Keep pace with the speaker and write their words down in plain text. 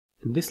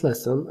In this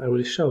lesson I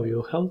will show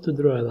you how to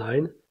draw a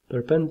line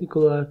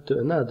perpendicular to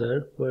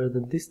another where the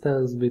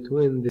distance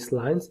between these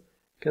lines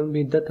can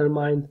be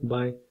determined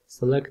by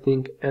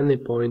selecting any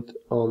point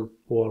on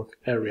work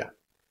area.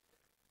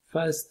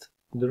 First,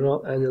 draw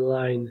any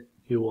line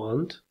you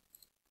want.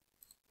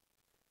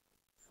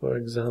 For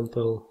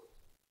example,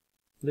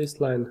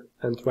 this line,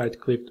 and right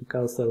click to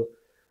cancel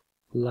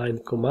line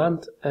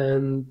command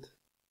and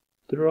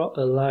draw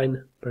a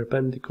line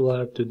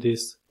perpendicular to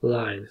this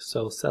line.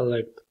 So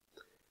select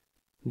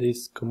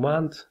this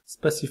command,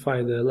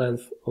 specify the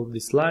length of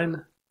this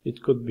line,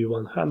 it could be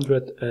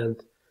 100,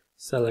 and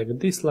select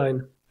this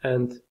line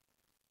and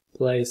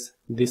place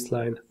this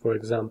line, for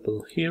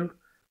example, here,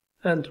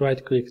 and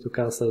right click to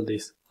cancel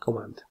this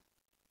command.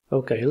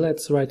 Okay,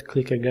 let's right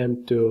click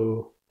again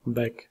to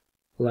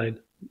backline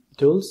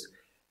tools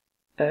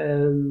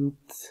and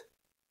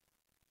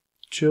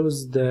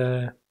choose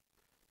the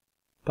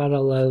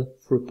parallel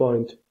through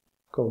point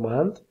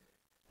command,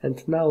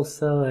 and now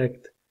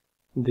select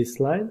this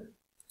line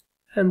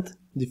and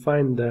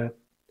define the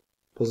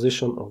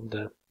position of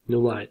the new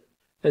line.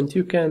 And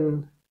you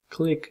can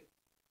click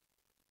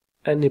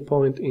any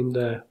point in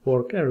the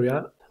work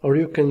area, or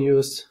you can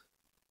use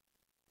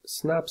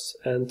snaps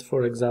and,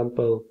 for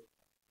example,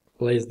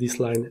 place this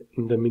line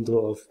in the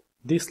middle of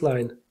this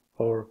line,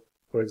 or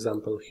for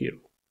example here.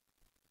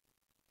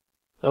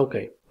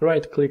 Okay,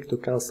 right click to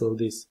cancel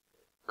this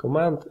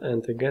command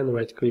and again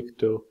right click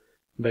to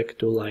back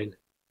to line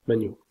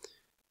menu.